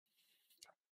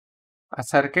A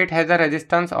circuit has a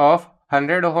resistance of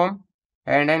 100 ohm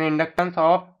and an inductance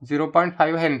of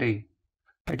 0.5 Henry.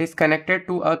 It is connected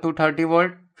to a 230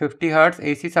 volt 50 Hz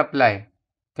AC supply.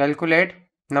 Calculate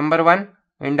number 1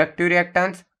 inductive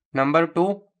reactance, number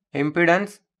 2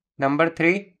 impedance, number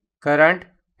 3 current,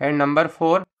 and number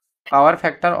 4 power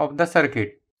factor of the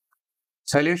circuit.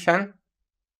 Solution.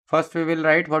 First we will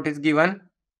write what is given.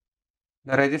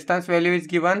 The resistance value is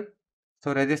given.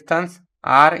 So resistance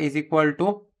R is equal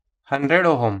to 100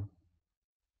 ohm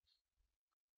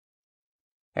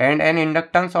and an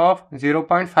inductance of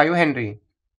 0.5 Henry.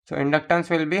 So inductance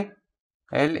will be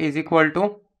L is equal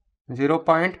to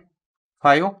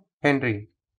 0.5 Henry.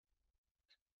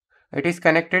 It is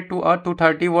connected to a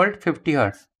 230 volt 50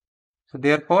 Hz. So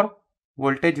therefore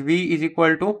voltage V is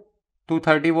equal to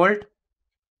 230 volt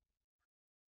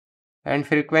and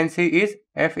frequency is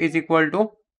F is equal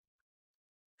to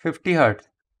 50 Hz.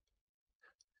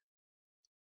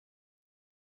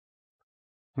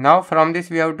 Now from this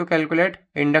we have to calculate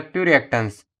inductive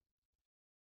reactance.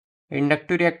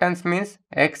 Inductive reactance means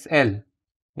XL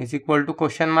is equal to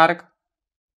question mark.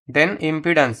 Then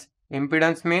impedance.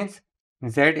 Impedance means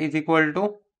Z is equal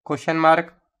to question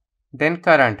mark. Then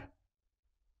current.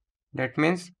 That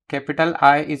means capital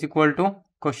I is equal to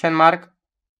question mark.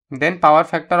 Then power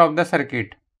factor of the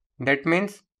circuit. That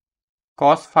means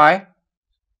cos phi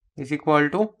is equal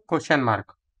to question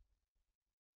mark.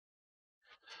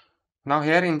 Now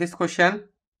here in this question,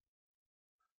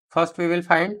 first we will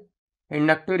find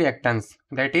inductive reactance,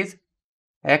 that is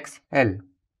XL,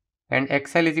 and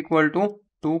XL is equal to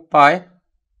 2 pi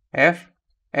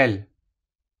FL.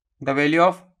 The value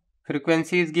of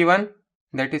frequency is given,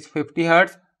 that is 50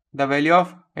 Hz. The value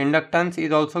of inductance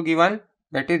is also given,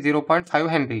 that is 0.5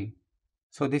 Henry.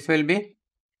 So this will be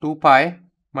 2 pi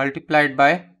multiplied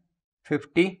by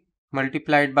 50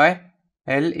 multiplied by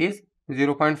L is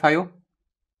 0.5.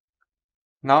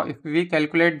 Now if we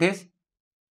calculate this,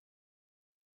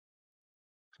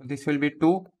 so this will be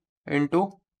 2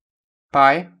 into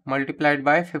pi multiplied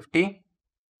by 50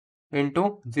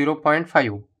 into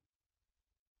 0.5.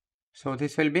 So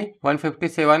this will be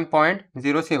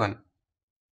 157.07.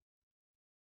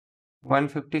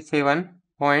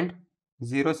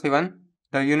 157.07.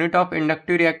 The unit of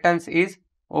inductive reactance is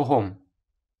ohm.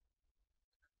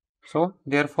 So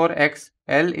therefore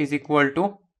XL is equal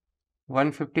to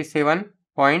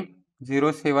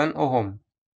 157.07 ohm.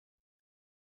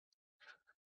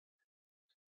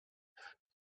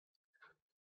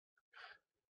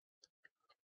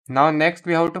 Now next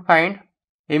we have to find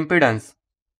impedance,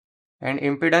 and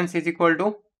impedance is equal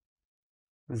to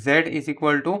Z is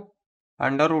equal to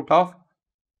under root of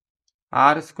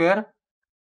R square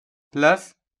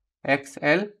plus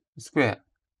XL square.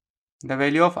 The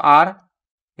value of R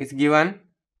is given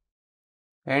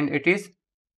and it is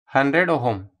 100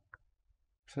 ohm.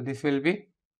 So this will be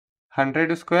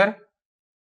 100 square,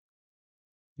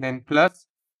 then plus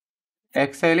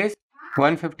XL is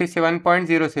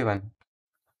 157.07.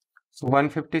 So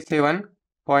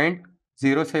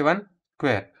 157.07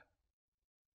 square.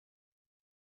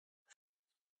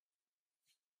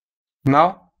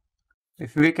 Now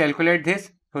if we calculate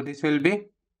this, so this will be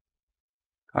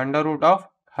under root of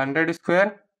 100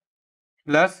 square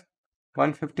plus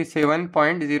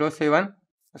 157.07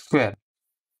 square.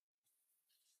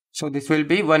 So this will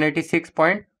be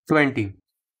 186.20.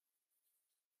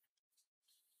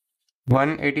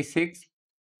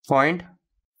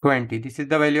 186.20. This is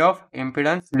the value of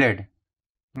impedance Z.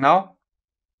 Now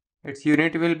its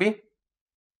unit will be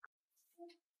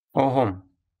ohm.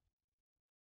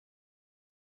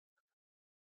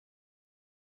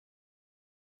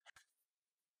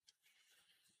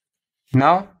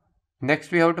 Now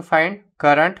next we have to find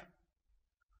current.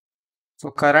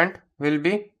 So current will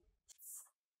be,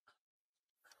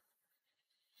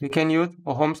 we can use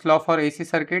Ohm's law for AC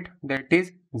circuit, that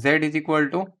is Z is equal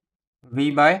to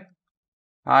V by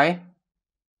I.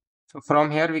 So from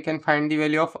here we can find the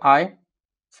value of I.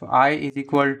 So I is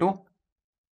equal to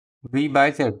V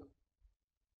by Z.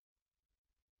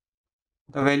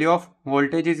 The value of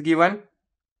voltage is given.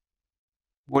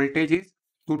 Voltage is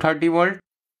 230 volt.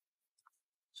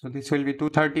 So this will be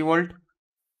 230 volt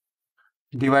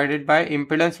divided by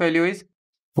impedance value is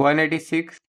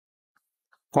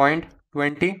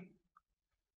 186.20.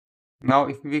 Now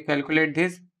if we calculate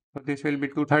this, so this will be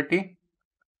 230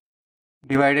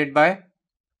 divided by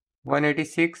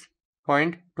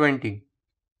 186.20.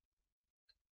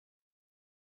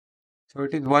 So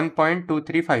it is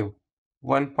 1.235.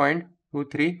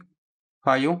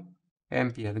 1.235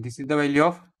 ampere. This is the value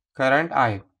of current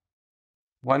I.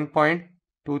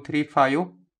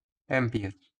 1.235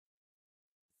 ampere.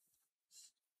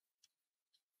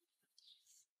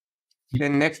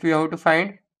 Then next we have to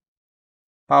find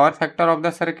power factor of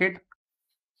the circuit.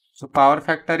 So power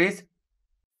factor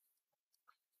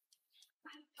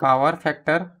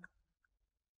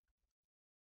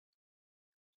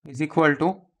is equal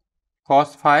to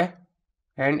cos phi,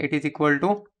 and it is equal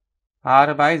to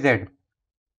R by Z.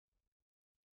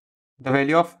 The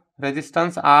value of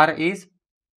resistance R is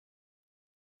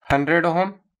 100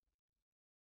 ohm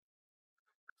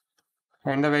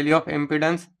and the value of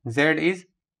impedance Z is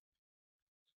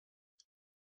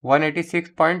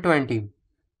 186.20.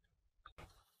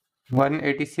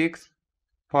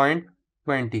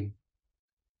 186.20.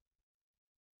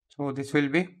 So this will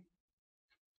be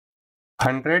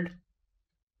 100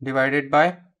 divided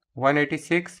by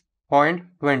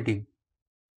 186.20.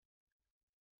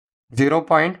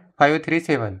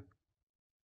 0.537.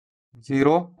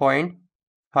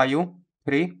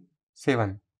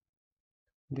 0.537.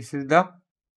 This is the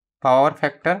power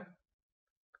factor.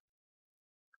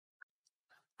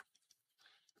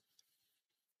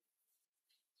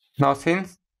 Now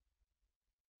since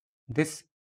this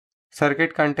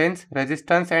circuit contains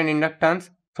resistance and inductance,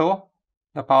 so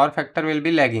the power factor will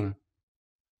be lagging.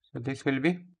 So this will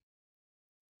be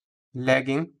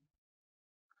lagging